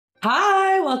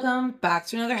Hi, welcome back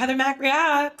to another Heather Mac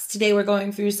Reacts. Today we're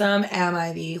going through some Am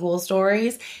I the Whole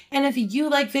stories. And if you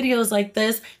like videos like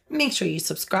this, make sure you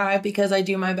subscribe because I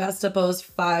do my best to post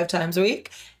 5 times a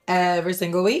week, every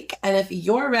single week. And if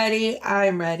you're ready,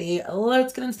 I'm ready.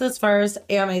 Let's get into this first.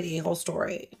 Am I the a-hole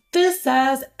story? This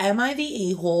says, am I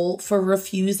the a-hole for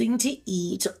refusing to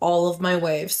eat all of my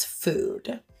wife's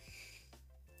food?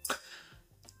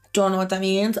 Don't know what that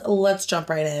means. Let's jump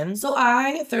right in. So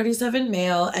I, 37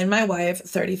 male, and my wife,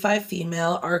 35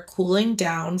 female, are cooling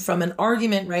down from an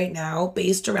argument right now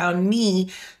based around me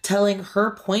telling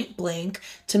her point blank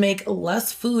to make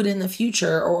less food in the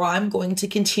future or I'm going to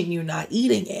continue not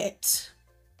eating it.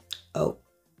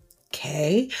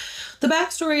 Okay. The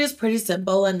backstory is pretty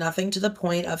simple and nothing to the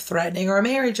point of threatening our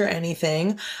marriage or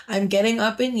anything. I'm getting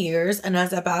up in years and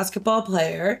as a basketball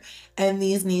player, and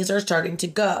these knees are starting to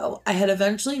go. I had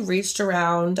eventually reached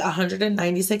around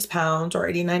 196 pounds or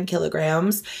 89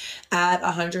 kilograms at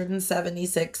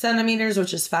 176 centimeters,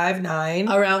 which is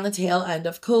 5'9", around the tail end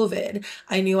of COVID.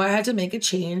 I knew I had to make a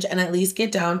change and at least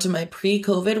get down to my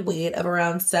pre-COVID weight of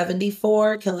around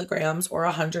 74 kilograms or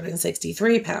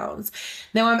 163 pounds.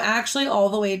 Now I'm actually all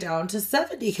the way down to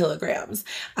 70 kilograms.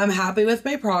 I'm happy with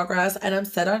my progress and I'm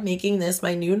set on making this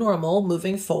my new normal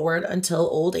moving forward until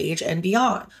old age and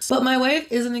beyond. But my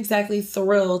wife isn't exactly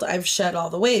thrilled I've shed all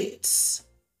the weight.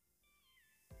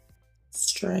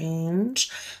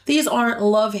 Strange. These aren't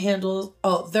love handles.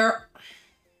 Oh,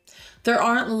 there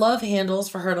aren't love handles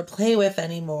for her to play with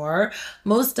anymore.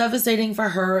 Most devastating for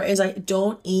her is I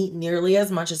don't eat nearly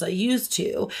as much as I used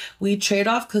to. We trade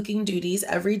off cooking duties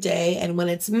every day, and when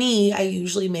it's me, I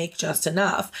usually make just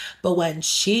enough. But when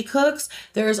she cooks,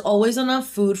 there is always enough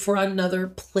food for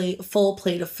another full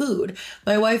plate of food.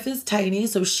 My wife is tiny,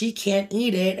 so she can't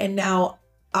eat it, and now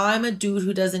I'm a dude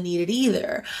who doesn't eat it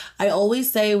either. I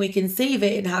always say we can save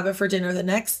it and have it for dinner the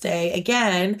next day.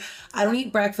 Again, I don't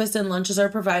eat breakfast and lunches are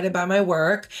provided by my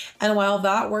work. And while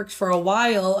that worked for a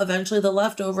while, eventually the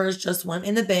leftovers just went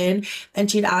in the bin and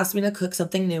she'd ask me to cook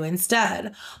something new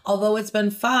instead. Although it's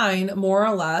been fine, more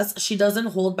or less, she doesn't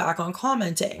hold back on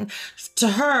commenting. To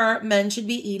her, men should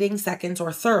be eating seconds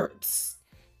or thirds.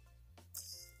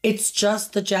 It's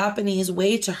just the Japanese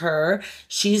way to her.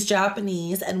 She's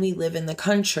Japanese and we live in the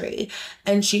country.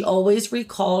 And she always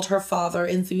recalled her father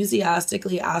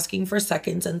enthusiastically asking for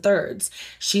seconds and thirds.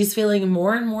 She's feeling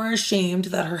more and more ashamed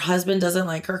that her husband doesn't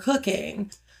like her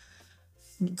cooking.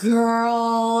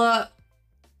 Girl,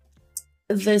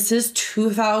 this is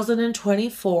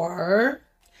 2024.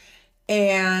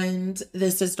 And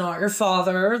this is not your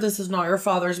father. This is not your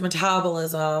father's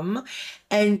metabolism.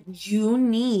 And you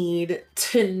need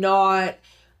to not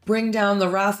bring down the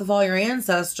wrath of all your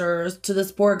ancestors to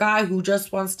this poor guy who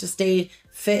just wants to stay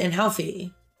fit and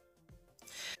healthy.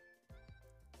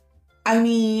 I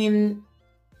mean,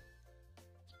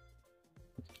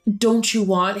 don't you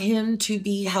want him to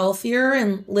be healthier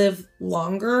and live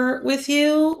longer with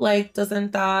you? Like,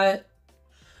 doesn't that...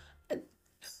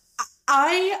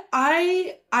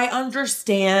 I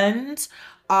understand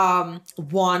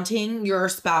wanting your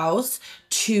spouse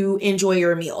to enjoy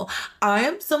your meal. I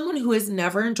am someone who has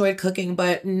never enjoyed cooking,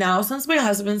 but now since my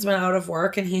husband's been out of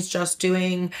work and he's just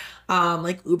doing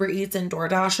like Uber Eats and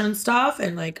DoorDash and stuff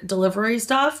and like delivery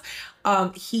stuff,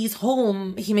 he's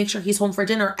home. He makes sure he's home for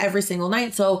dinner every single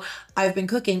night. So I've been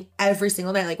cooking every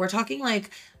single night. Like we're talking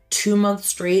like 2 months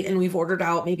straight and we've ordered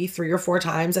out maybe 3 or 4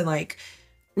 times and like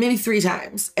maybe 3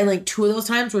 times. And like 2 of those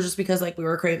times were just because like we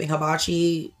were craving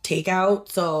hibachi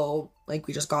takeout. So like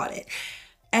we just got it.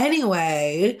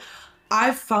 Anyway,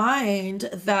 I find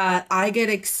that I get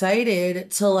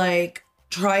excited to like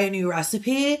try a new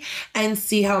recipe and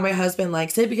see how my husband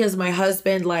likes it because my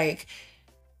husband like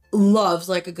loves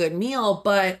like a good meal,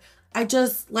 but I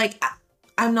just like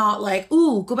I'm not like,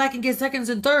 ooh, go back and get seconds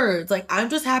and thirds. Like, I'm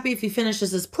just happy if he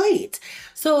finishes his plate.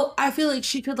 So I feel like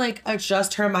she could like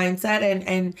adjust her mindset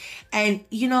and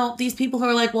you know, these people who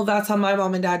are like, well, that's how my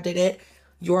mom and dad did it.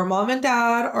 Your mom and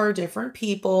dad are different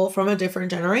people from a different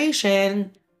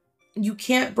generation. You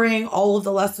can't bring all of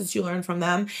the lessons you learned from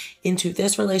them into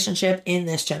this relationship in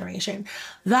this generation.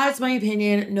 That's my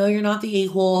opinion. No, you're not the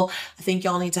a-hole. I think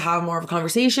y'all need to have more of a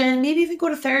conversation. Maybe even go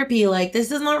to therapy. Like, this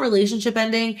is not relationship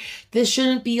ending. This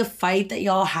shouldn't be a fight that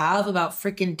y'all have about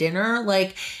freaking dinner.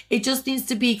 Like, it just needs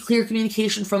to be clear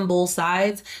communication from both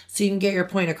sides so you can get your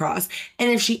point across. And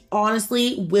if she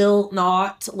honestly will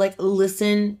not, like,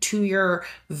 listen to your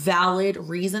valid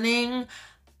reasoning,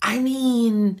 I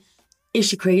mean... is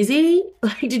she crazy?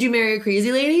 Like, did you marry a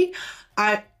crazy lady?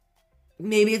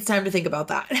 Maybe it's time to think about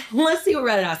that. Let's see what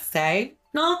Reddit has to say.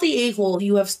 Not the a-hole.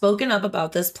 You have spoken up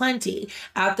about this plenty.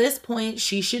 At this point,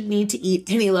 she should need to eat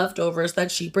any leftovers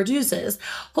that she produces.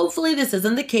 Hopefully, this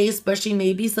isn't the case, but she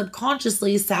may be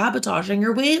subconsciously sabotaging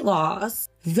your weight loss.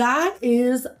 That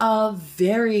is a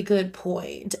very good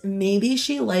point. Maybe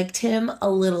she liked him a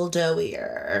little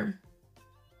doughier.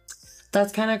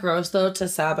 That's kind of gross though, to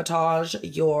sabotage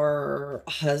your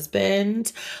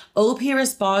husband. OP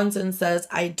responds and says,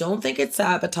 I don't think it's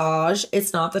sabotage.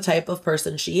 It's not the type of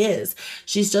person she is.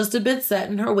 She's just a bit set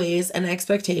in her ways and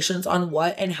expectations on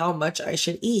what and how much I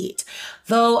should eat.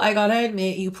 Though I gotta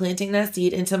admit, you planting that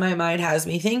seed into my mind has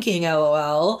me thinking,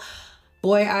 LOL.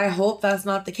 Boy, I hope that's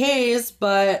not the case,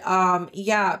 but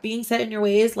yeah, being set in your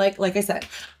ways, like I said,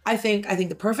 I think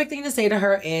the perfect thing to say to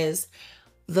her is,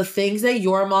 the things that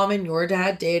your mom and your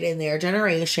dad did in their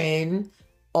generation,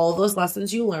 all those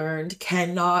lessons you learned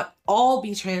cannot all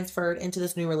be transferred into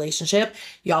this new relationship.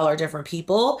 Y'all are different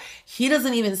people. He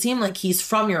doesn't even seem like he's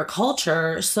from your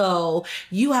culture. So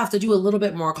you have to do a little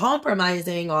bit more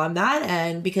compromising on that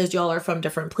end because y'all are from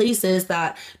different places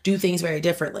that do things very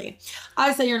differently.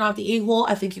 I say you're not the a-hole.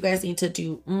 I think you guys need to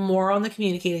do more on the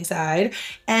communicating side.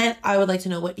 And I would like to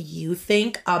know what you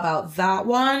think about that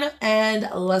one. And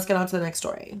let's get on to the next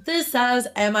story. This says,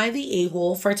 am I the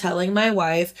a-hole for telling my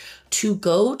wife to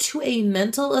go to a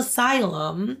mental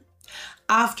asylum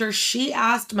after she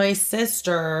asked my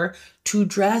sister to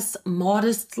dress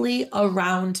modestly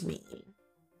around me?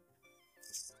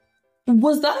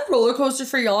 Was that a roller coaster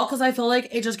for y'all? Because I feel like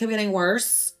it just kept getting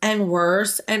worse and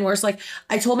worse and worse. Like,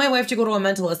 I told my wife to go to a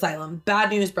mental asylum.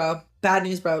 Bad news, bro. Bad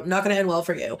news, bro. Not going to end well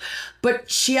for you.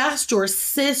 But she asked your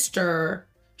sister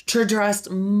to dress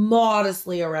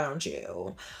modestly around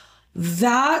you.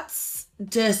 That's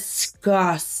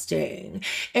disgusting.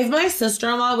 If my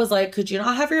sister-in-law was like, could you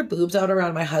not have your boobs out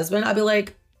around my husband? I'd be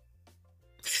like,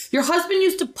 your husband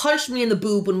used to punch me in the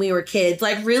boob when we were kids.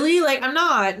 Like, really? Like, I'm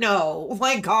not. No.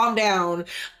 Like, calm down.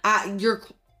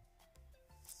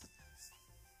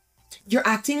 You're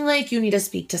acting like you need to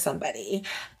speak to somebody.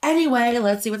 Anyway,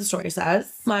 let's see what the story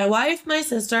says. My wife, my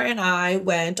sister, and I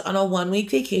went on a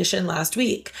 1-week vacation last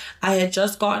week. I had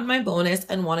just gotten my bonus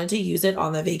and wanted to use it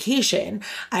on the vacation.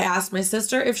 I asked my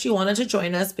sister if she wanted to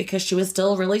join us because she was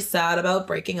still really sad about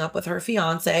breaking up with her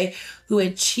fiance who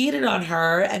had cheated on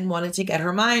her and wanted to get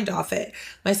her mind off it.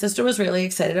 My sister was really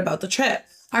excited about the trip.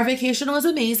 Our vacation was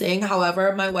amazing.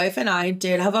 However, my wife and I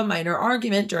did have a minor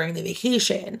argument during the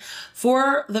vacation.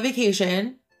 For the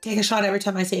vacation, take a shot every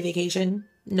time I say vacation.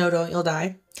 No, don't, you'll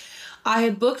die. I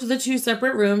had booked the 2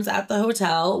 separate rooms at the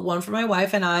hotel, one for my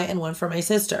wife and I, and one for my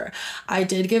sister. I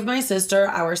did give my sister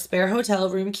our spare hotel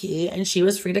room key, and she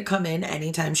was free to come in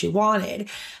anytime she wanted.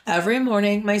 Every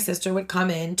morning, my sister would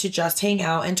come in to just hang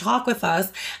out and talk with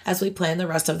us as we planned the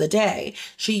rest of the day.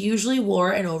 She usually wore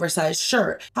an oversized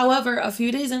shirt. However, a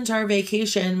few days into our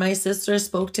vacation, my sister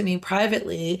spoke to me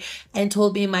privately and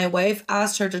told me my wife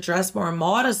asked her to dress more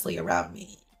modestly around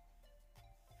me.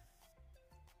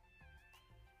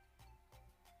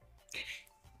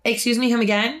 Excuse me, come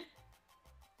again?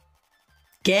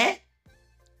 ¿Qué?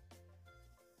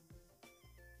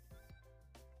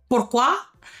 ¿Pourquoi?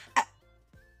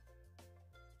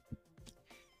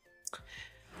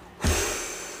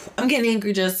 I'm getting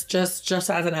angry just as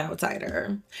an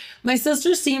outsider. My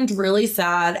sister seemed really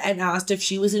sad and asked if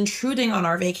she was intruding on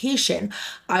our vacation.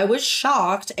 I was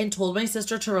shocked and told my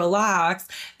sister to relax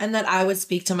and that I would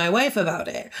speak to my wife about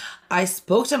it. I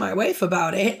spoke to my wife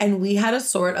about it and we had a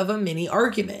sort of a mini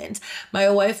argument. My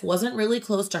wife wasn't really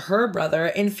close to her brother.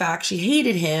 In fact, she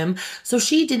hated him. So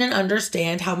she didn't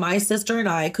understand how my sister and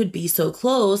I could be so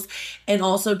close and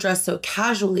also dress so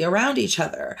casually around each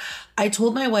other. I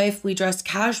told my wife we dressed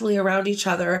casually around each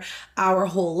other our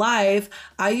whole life.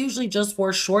 I usually just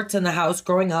wore shorts in the house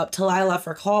growing up till I left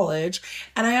for college.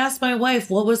 And I asked my wife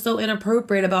what was so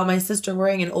inappropriate about my sister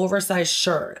wearing an oversized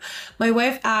shirt. My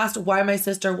wife asked why my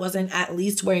sister wasn't at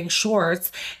least wearing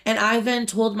shorts. And I then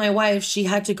told my wife she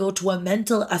had to go to a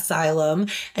mental asylum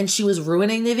and she was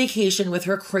ruining the vacation with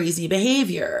her crazy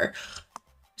behavior.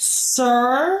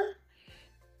 Sir?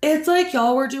 It's like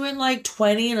y'all were doing like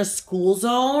 20 in a school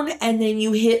zone and then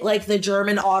you hit like the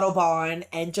German Autobahn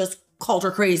and just called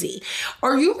her crazy.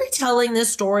 Are you retelling this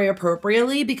story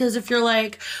appropriately? Because if you're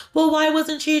like, well, why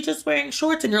wasn't she just wearing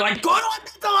shorts? And you're like, go to a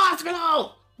mental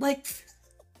hospital! Like,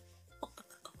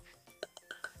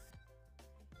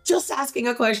 just asking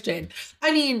a question.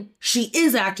 I mean, she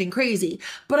is acting crazy,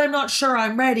 but I'm not sure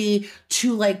I'm ready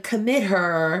to like commit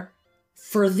her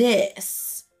for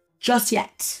this just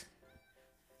yet.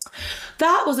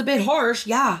 That was a bit harsh.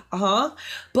 Yeah. Uh-huh.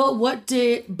 But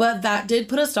that did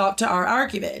put a stop to our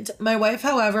argument. My wife,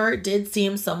 however, did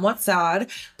seem somewhat sad,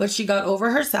 but she got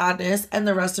over her sadness and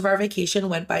the rest of our vacation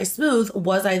went by smooth.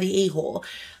 Was I the a-hole?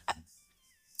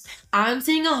 I'm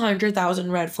seeing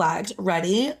 100,000 red flags.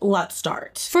 Ready? Let's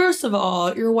start. First of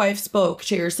all, your wife spoke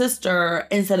to your sister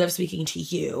instead of speaking to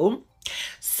you.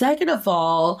 Second of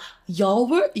all,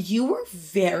 you were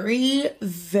very,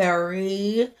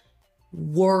 very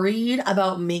worried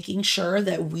about making sure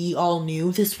that we all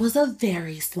knew this was a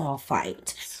very small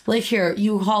fight. Like here,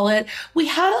 you call it, we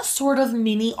had a sort of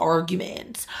mini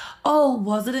argument. Oh,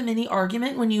 was it a mini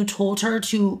argument when you told her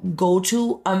to go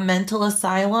to a mental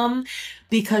asylum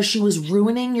because she was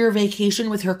ruining your vacation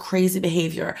with her crazy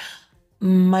behavior?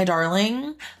 My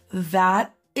darling,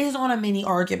 that is not a mini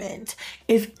argument.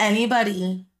 If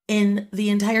anybody in the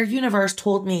entire universe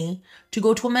told me to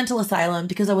go to a mental asylum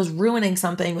because I was ruining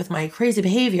something with my crazy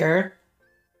behavior,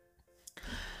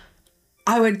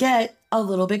 I would get a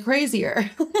little bit crazier.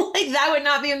 Like that would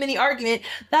not be a mini argument.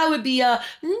 That would be a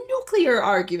nuclear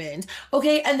argument.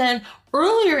 Okay. And then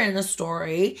earlier in the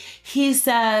story, he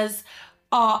says,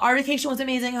 our vacation was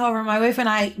amazing. However, my wife and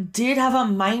I did have a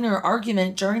minor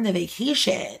argument during the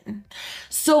vacation.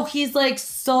 So he's like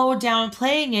so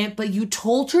downplaying it, but you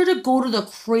told her to go to the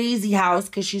crazy house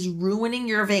because she's ruining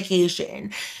your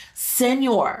vacation.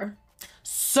 Senor,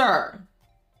 sir,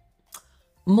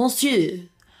 monsieur,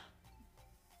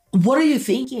 what are you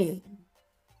thinking?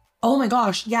 Oh my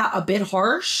gosh, yeah, a bit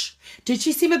harsh. Did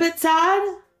she seem a bit sad?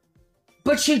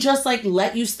 But she just like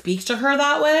let you speak to her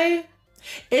that way?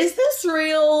 Is this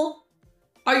real?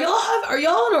 Are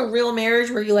y'all in a real marriage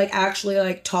where you like actually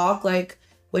like talk like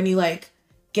when you like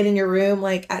get in your room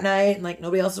like at night and like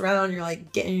nobody else is around, you're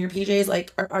like getting in your PJs?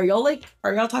 Like are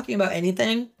y'all talking about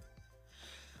anything?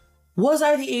 Was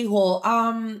I the a-hole?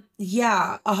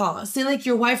 Yeah, See, like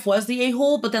your wife was the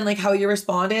a-hole, but then like how you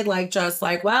responded, like just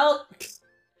like, well,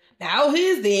 now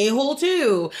he's the a-hole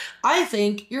too. I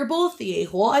think you're both the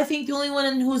a-hole. I think the only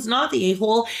one who's not the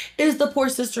a-hole is the poor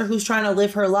sister who's trying to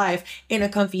live her life in a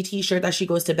comfy t-shirt that she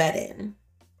goes to bed in.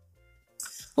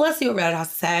 Let's see what Reddit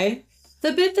has to say.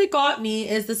 The bit that got me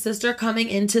is the sister coming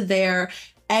into there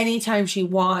anytime she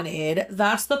wanted.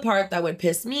 That's the part that would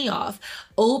piss me off.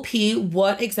 OP,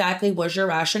 what exactly was your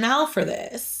rationale for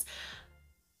this?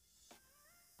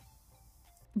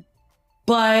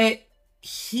 But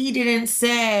he didn't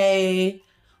say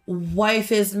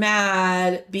wife is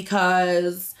mad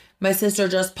because my sister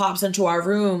just pops into our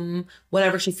room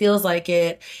whenever she feels like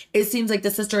it. It seems like the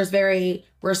sister is very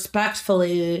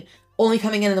respectfully only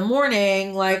coming in the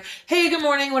morning, like, hey, good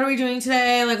morning, what are we doing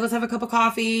today? Like, let's have a cup of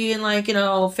coffee and like,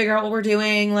 figure out what we're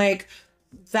doing. Like,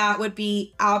 that would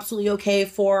be absolutely okay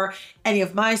for any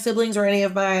of my siblings or any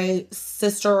of my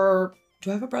sister. Do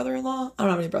I have a brother-in-law? I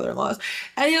don't have any brother-in-laws.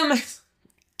 Any of my...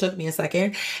 Took me a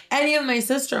second. Any of my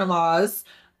sister-in-laws,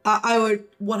 I would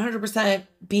 100%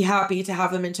 be happy to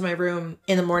have them into my room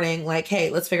in the morning. Like,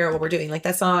 hey, let's figure out what we're doing. Like,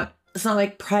 it's not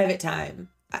like private time.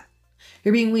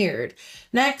 You're being weird.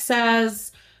 Next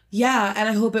says, yeah, and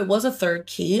I hope it was a third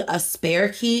key, a spare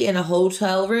key in a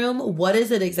hotel room. What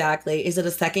is it exactly? Is it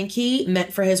a second key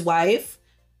meant for his wife?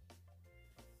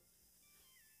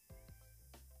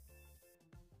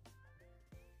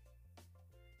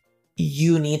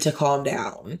 You need to calm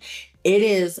down. It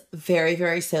is very,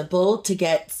 very simple to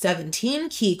get 17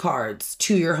 key cards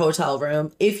to your hotel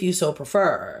room if you so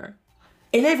prefer.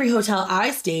 In every hotel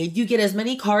I stayed, you get as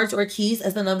many cards or keys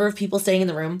as the number of people staying in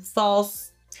the room.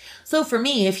 False. So for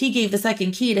me, if he gave the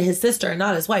second key to his sister and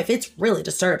not his wife, it's really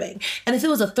disturbing. And if it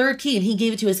was a third key and he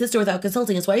gave it to his sister without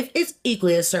consulting his wife, it's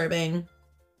equally disturbing.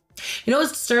 You know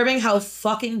what's disturbing? How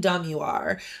fucking dumb you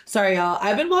are. Sorry, y'all.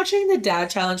 I've been watching the Dad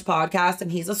Challenge podcast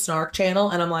and he's a snark channel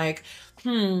and I'm like,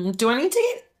 do I need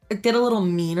to get a little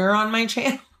meaner on my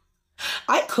channel?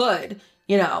 I could.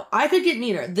 I could get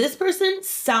meaner. This person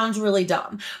sounds really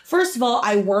dumb. First of all,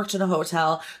 I worked in a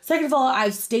hotel. Second of all,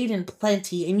 I've stayed in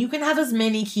plenty and you can have as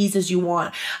many keys as you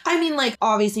want. I mean, like,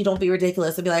 obviously don't be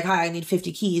ridiculous and be like, hi, I need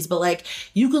 50 keys. But like,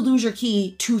 you could lose your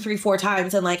key 2, 3, 4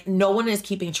 times and like, no one is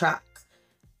keeping track.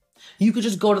 You could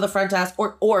just go to the front desk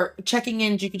or checking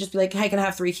in. You could just be like, hey, can I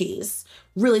have 3 keys?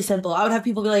 Really simple. I would have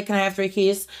people be like, can I have 3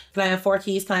 keys? Can I have 4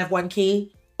 keys? Can I have 1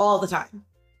 key? All the time.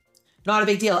 Not a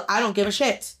big deal. I don't give a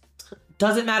shit.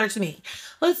 Doesn't matter to me.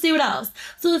 Let's see what else.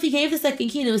 So if he gave the second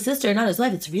key to his sister, not his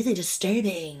wife, it's really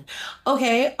disturbing.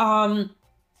 Okay,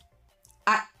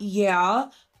 yeah,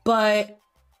 but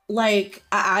like,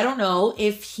 I don't know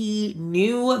if he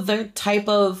knew the type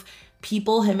of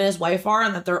people him and his wife are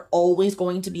and that they're always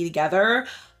going to be together.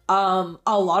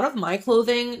 A lot of my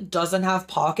clothing doesn't have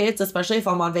pockets, especially if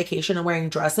I'm on vacation and wearing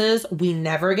dresses. We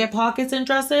never get pockets in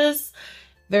dresses.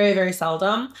 Very, very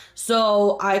seldom.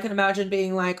 So I can imagine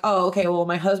being like, oh, okay, well,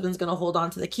 my husband's gonna hold on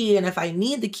to the key. And if I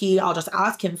need the key, I'll just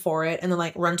ask him for it and then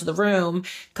like run to the room,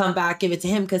 come back, give it to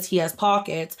him because he has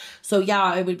pockets. So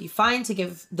yeah, it would be fine to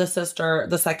give the sister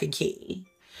the second key.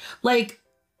 Like,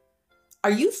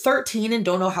 are you 13 and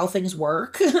don't know how things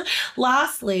work?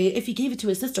 Lastly, if he gave it to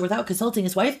his sister without consulting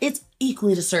his wife, it's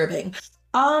equally disturbing.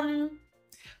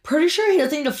 Pretty sure he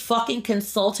doesn't need to fucking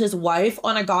consult his wife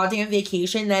on a goddamn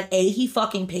vacation that A, he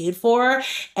fucking paid for,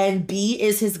 and B,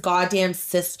 is his goddamn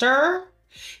sister.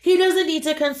 He doesn't need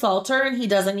to consult her and he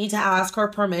doesn't need to ask her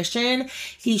permission.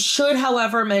 He should,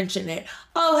 however, mention it.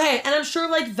 Oh, hey, and I'm sure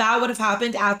like that would have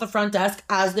happened at the front desk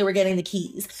as they were getting the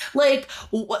keys. Like,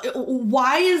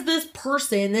 why is this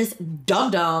person, this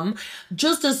dum-dum,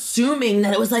 just assuming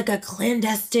that it was like a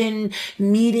clandestine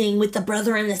meeting with the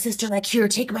brother and the sister? Like, here,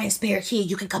 take my spare key.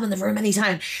 You can come in the room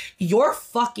anytime. You're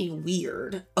fucking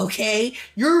weird, okay?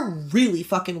 You're really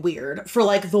fucking weird for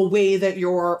like the way that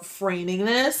you're framing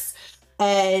this.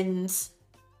 And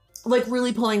like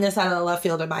really pulling this out of the left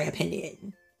field, in my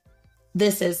opinion.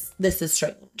 This is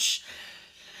strange.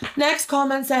 Next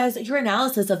comment says, your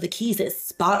analysis of the keys is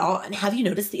spot on. Have you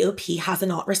noticed the OP has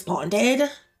not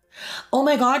responded? Oh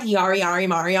my God, Yari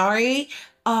Mariari.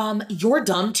 You're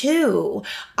dumb too.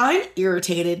 I'm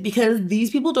irritated because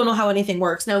these people don't know how anything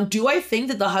works. Now, do I think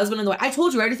that the husband and the wife, I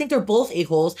told you, I already think they're both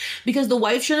a-holes because the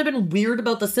wife shouldn't have been weird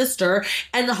about the sister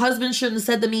and the husband shouldn't have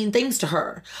said the mean things to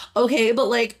her. Okay, but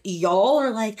like y'all are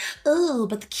like, oh,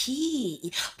 but the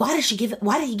key. Why did he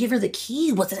give her the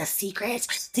key? Was it a secret?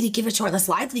 Did he give it to her on the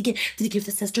slide? Did he give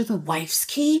the sister the wife's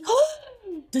key?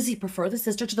 Does he prefer the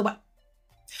sister to the wife?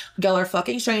 Y'all are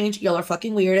fucking strange. Y'all are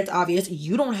fucking weird. It's obvious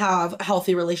you don't have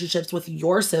healthy relationships with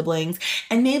your siblings.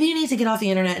 And maybe you need to get off the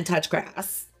internet and touch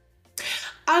grass.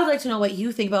 I would like to know what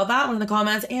you think about that one in the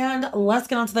comments. And let's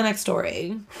get on to the next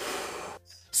story.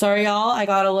 Sorry, y'all. I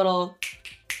got a little...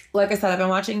 Like I said, I've been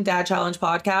watching Dad Challenge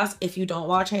podcast. If you don't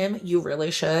watch him, you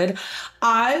really should.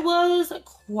 I was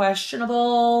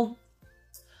questionable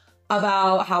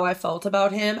about how I felt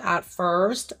about him at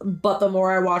first, but the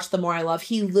more I watch, the more I love.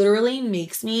 He literally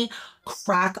makes me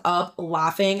crack up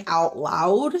laughing out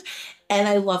loud, and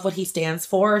I love what he stands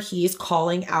for. He's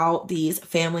calling out these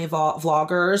family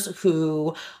vloggers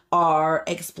who are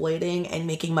exploiting and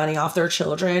making money off their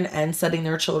children and setting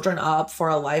their children up for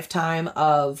a lifetime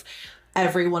of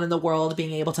everyone in the world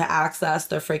being able to access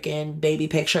their freaking baby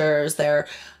pictures, their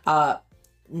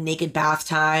naked bath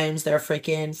times, their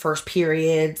freaking first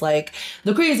periods, like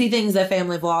the crazy things that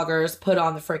family vloggers put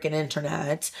on the freaking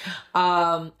internet.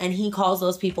 And he calls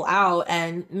those people out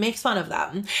and makes fun of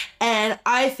them. And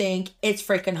I think it's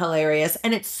freaking hilarious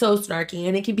and it's so snarky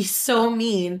and it can be so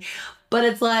mean, but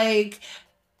it's like,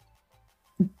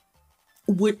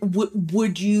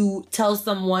 would you tell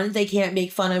someone they can't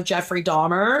make fun of Jeffrey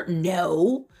Dahmer?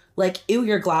 No. Like, ew,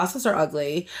 your glasses are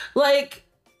ugly. Like,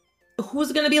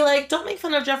 who's gonna be like, don't make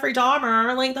fun of Jeffrey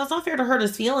Dahmer? Like, that's not fair to hurt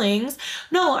his feelings.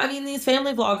 No, I mean, these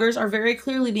family vloggers are very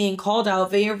clearly being called out.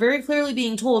 They are very clearly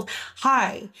being told,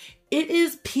 hi, it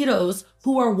is pedos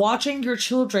who are watching your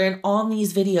children on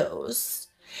these videos.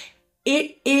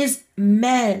 It is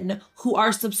men who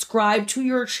are subscribed to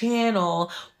your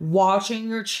channel watching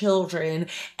your children,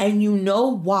 and you know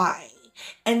why.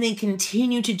 And they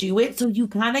continue to do it, so you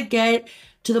kind of get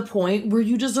to the point where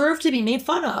you deserve to be made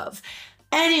fun of.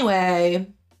 Anyway,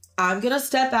 I'm going to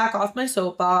step back off my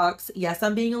soapbox. Yes,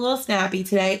 I'm being a little snappy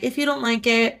today. If you don't like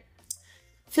it,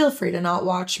 feel free to not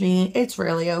watch me. It's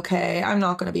really okay. I'm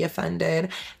not going to be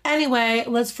offended. Anyway,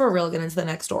 let's for real get into the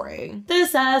next story.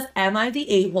 This says, am I the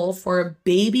a-hole for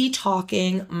baby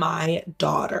talking my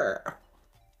daughter?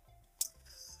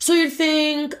 So you'd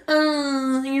think,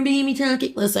 your baby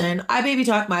talking. Listen, I baby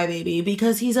talk my baby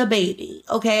because he's a baby,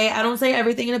 okay? I don't say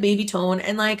everything in a baby tone.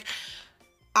 And like,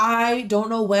 I don't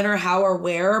know when or how or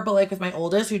where, but like with my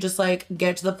oldest, you just like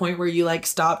get to the point where you like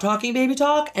stop talking baby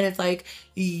talk and it's like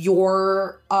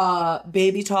your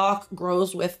baby talk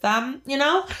grows with them, you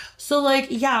know? So like,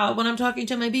 yeah, when I'm talking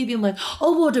to my baby, I'm like,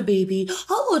 oh, what a baby.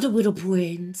 Oh, what a little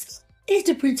prince. It's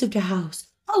the prince of the house.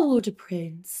 Oh, what a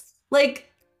prince.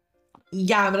 Like,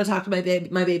 yeah, I'm gonna talk to my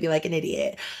baby like an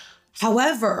idiot.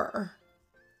 However,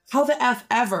 how the F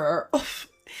ever...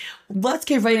 Let's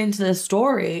get right into the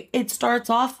story. It starts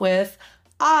off with,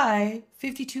 I,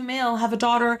 52 male, have a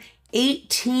daughter,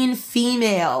 18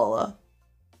 female.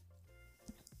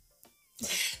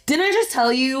 Didn't I just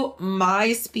tell you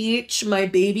my speech, my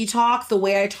baby talk, the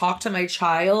way I talk to my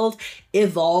child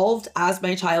evolved as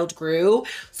my child grew.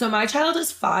 So my child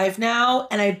is 5 now,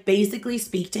 and I basically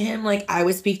speak to him like I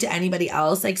would speak to anybody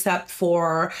else, except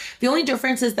for the only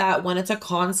difference is that when it's a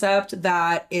concept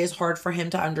that is hard for him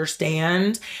to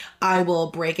understand, I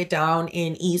will break it down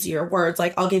in easier words.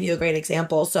 Like, I'll give you a great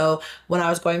example. So when I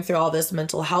was going through all this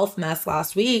mental health mess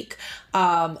last week,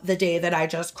 the day that I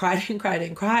just cried and cried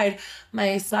and cried,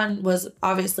 my son was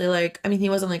obviously like, I mean, he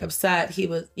wasn't like upset. He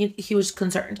was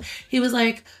concerned. He was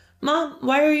like, Mom,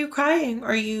 why are you crying?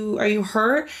 Are you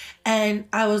hurt? And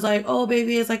I was like, oh,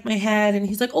 baby, it's like my head. And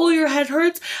he's like, oh, your head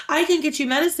hurts? I can get you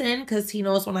medicine, because he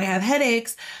knows when I have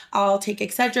headaches, I'll take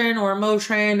Excedrin or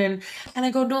Motrin. And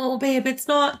I go, no, babe, it's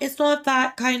not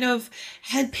that kind of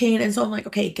head pain. And so I'm like,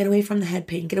 okay, get away from the head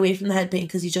pain,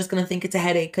 because he's just going to think it's a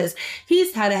headache, because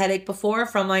he's had a headache before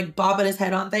from like bobbing his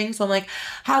head on things. So I'm like,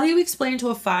 how do you explain to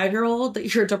a 5-year-old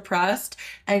that you're depressed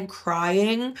and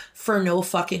crying for no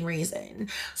fucking reason?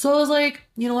 So I was like,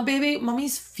 you know what, baby?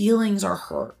 Mommy's feelings are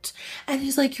hurt. And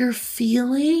he's like, your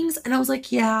feelings? And I was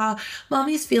like, yeah,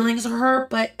 mommy's feelings are hurt,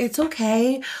 but it's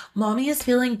okay. Mommy is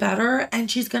feeling better,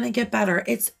 and she's going to get better.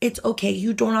 It's okay.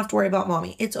 You don't have to worry about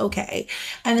mommy. It's okay.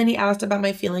 And then he asked about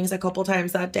my feelings a couple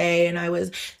times that day, and I was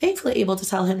thankfully able to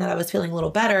tell him that I was feeling a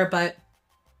little better. But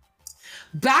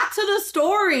back to the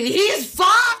story. He's 5.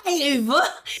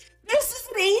 This is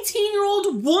an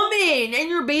 18-year-old woman, and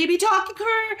you're baby talking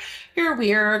her? You're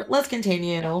weird. Let's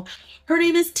continue. Her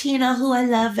name is Tina, who I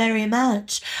love very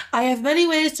much. I have many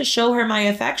ways to show her my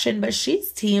affection, but she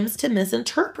seems to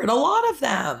misinterpret a lot of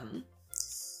them.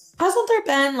 Hasn't there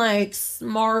been like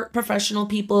smart professional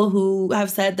people who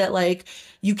have said that like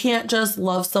you can't just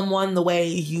love someone the way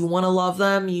you want to love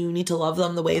them, you need to love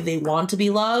them the way they want to be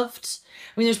loved?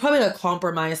 I mean, there's probably a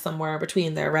compromise somewhere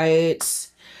between there, right?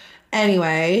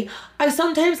 Anyway, I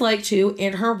sometimes like to,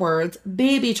 in her words,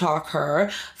 baby talk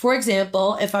her. For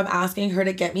example, if I'm asking her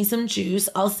to get me some juice,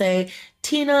 I'll say,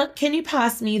 Tina, can you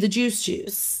pass me the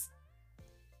juice?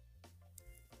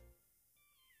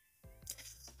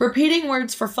 Repeating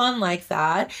words for fun like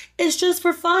that is just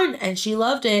for fun, and she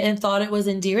loved it and thought it was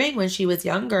endearing when she was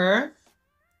younger.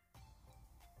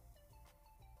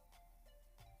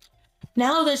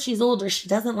 Now that she's older, she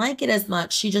doesn't like it as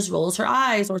much. She just rolls her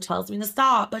eyes or tells me to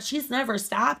stop, but she's never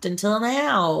stopped until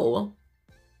now.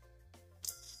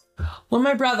 When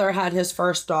my brother had his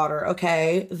first daughter,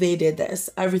 okay, they did this.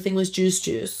 Everything was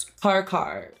juice,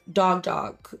 car,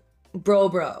 dog,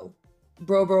 bro.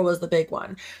 Bro was the big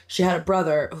one. She had a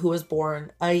brother who was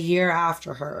born a year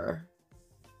after her.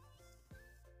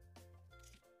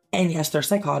 And yes, they're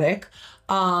psychotic.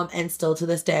 And still to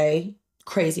this day,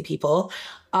 crazy people.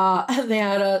 They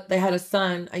had a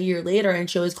son a year later, and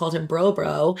she always called him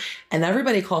bro, and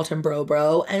everybody called him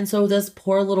bro. And so this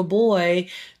poor little boy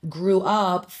grew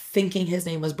up thinking his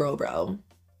name was bro.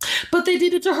 But they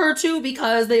did it to her too,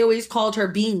 because they always called her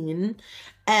Bean.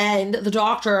 And the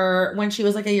doctor, when she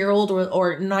was like a year old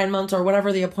or 9 months or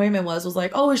whatever the appointment was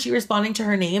like, oh, is she responding to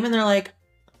her name? And they're like,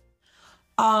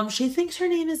 she thinks her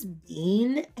name is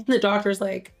Bean. And the doctor's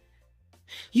like,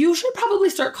 you should probably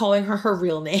start calling her her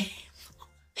real name.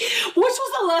 Which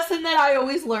was a lesson that I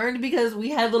always learned, because we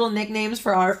had little nicknames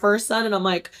for our first son, and I'm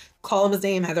like, call him his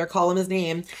name, Heather, call him his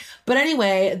name. But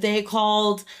anyway, they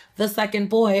called the second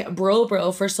boy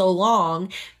bro for so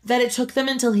long that it took them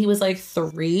until he was like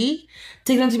 3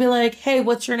 to get him to be like, hey,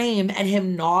 what's your name? And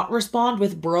him not respond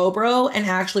with bro and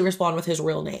actually respond with his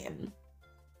real name.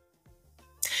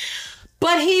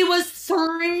 But he was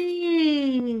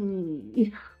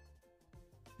 3.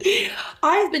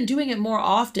 I've been doing it more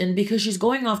often because she's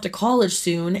going off to college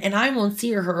soon and I won't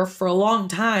see her for a long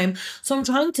time. So I'm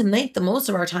trying to make the most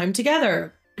of our time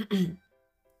together.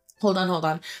 Hold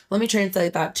on. Let me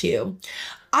translate that to you.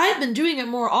 I've been doing it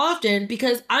more often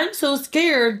because I'm so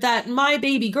scared that my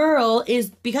baby girl is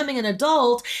becoming an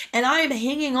adult and I'm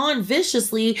hanging on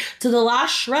viciously to the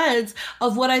last shreds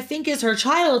of what I think is her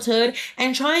childhood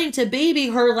and trying to baby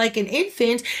her like an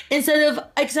infant instead of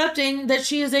accepting that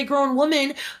she is a grown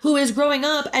woman who is growing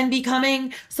up and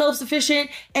becoming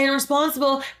self-sufficient and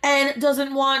responsible and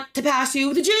doesn't want to pass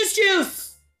you the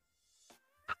juice.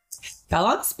 Got a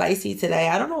lot spicy today.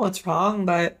 I don't know what's wrong,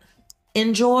 but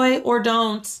enjoy or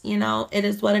don't, it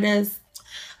is what it is.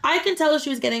 I can tell she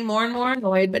was getting more and more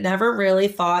annoyed, but never really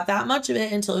thought that much of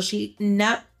it until she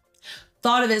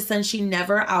thought of it since she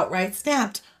never outright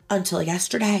snapped until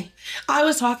yesterday. I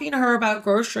was talking to her about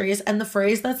groceries and the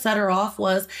phrase that set her off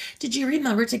was, did you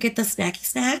remember to get the snacky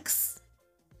snacks?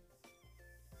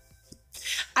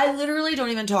 I literally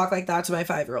don't even talk like that to my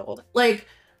 5-year-old. Like,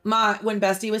 when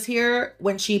Bestie was here,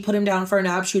 when she put him down for a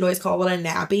nap, she would always call it a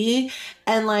nappy.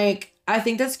 And like, I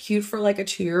think that's cute for like a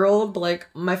 2-year-old, but like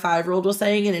my 5-year-old was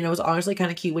saying it and it was honestly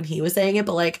kind of cute when he was saying it,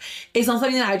 but like it's not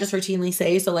something that I just routinely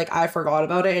say. So like I forgot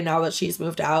about it and now that she's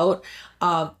moved out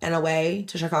and away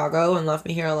to Chicago and left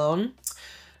me here alone,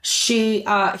 he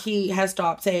has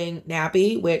stopped saying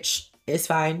nappy, which is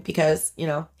fine because, you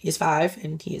know, he's 5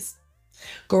 and he's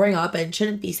growing up and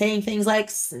shouldn't be saying things like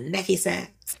snacky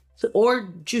snacks or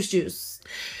juice.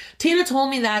 Tina told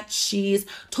me that she's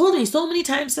told me so many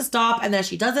times to stop and that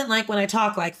she doesn't like when I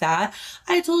talk like that.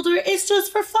 I told her it's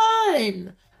just for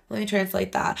fun. Let me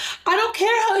translate that. I don't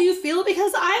care how you feel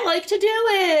because I like to do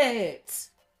it.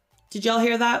 Did y'all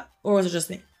hear that? Or was it just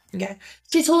me? Okay.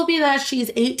 She told me that she's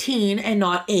 18 and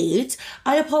not 8.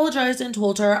 I apologized and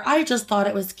told her I just thought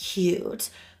it was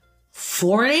cute.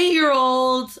 For an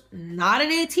 8-year-old, not an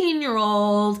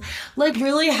 18-year-old. Like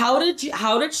really, how did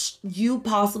you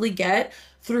possibly get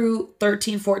through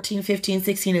 13, 14, 15,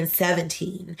 16, and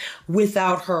 17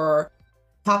 without her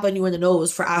popping you in the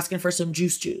nose for asking for some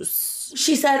juice?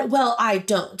 She said, well, I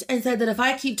don't, and said that if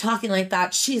I keep talking like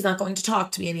that, she's not going to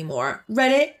talk to me anymore.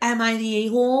 Reddit, am I the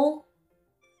a-hole?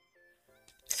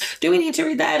 Do we need to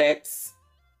read the edits?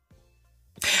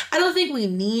 I don't think we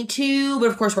need to, but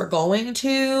of course we're going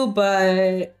to,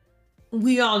 but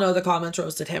we all know the comments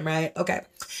roasted him, right? Okay.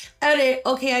 Edit.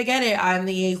 Okay, I get it. I'm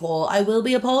the a-hole. I will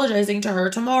be apologizing to her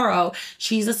tomorrow.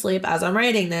 She's asleep as I'm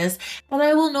writing this, and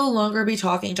I will no longer be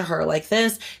talking to her like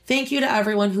this. Thank you to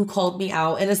everyone who called me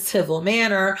out in a civil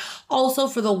manner. Also,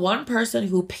 for the one person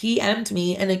who PM'd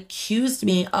me and accused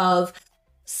me of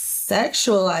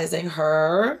sexualizing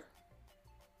her.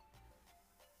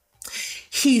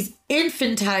 He's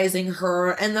infantizing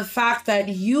her, and the fact that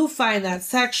you find that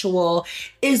sexual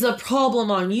is a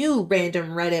problem on you,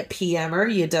 random Reddit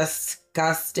PMer, you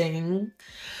disgusting.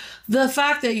 The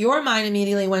fact that your mind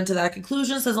immediately went to that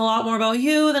conclusion says a lot more about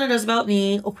you than it does about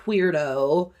me, a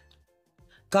weirdo.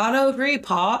 Gotta agree,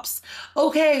 Pops.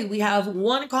 Okay, we have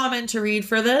one comment to read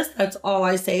for this. That's all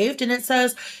I saved. And it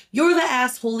says, you're the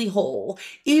assholey hole.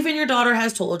 Even your daughter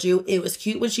has told you it was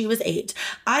cute when she was 8.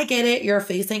 I get it. You're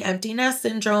facing empty nest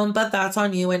syndrome, but that's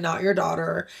on you and not your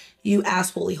daughter. You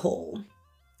assholey hole.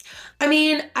 I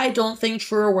mean, I don't think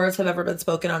truer words have ever been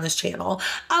spoken on this channel.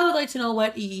 I would like to know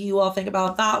what you all think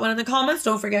about that one in the comments.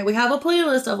 Don't forget, we have a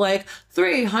playlist of like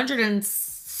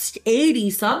 380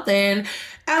 something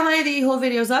Am I the whole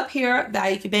videos up here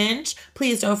that you can binge.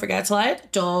 Please don't forget to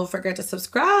like, don't forget to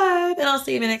subscribe, and I'll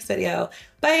see you in the next video.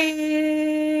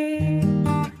 Bye.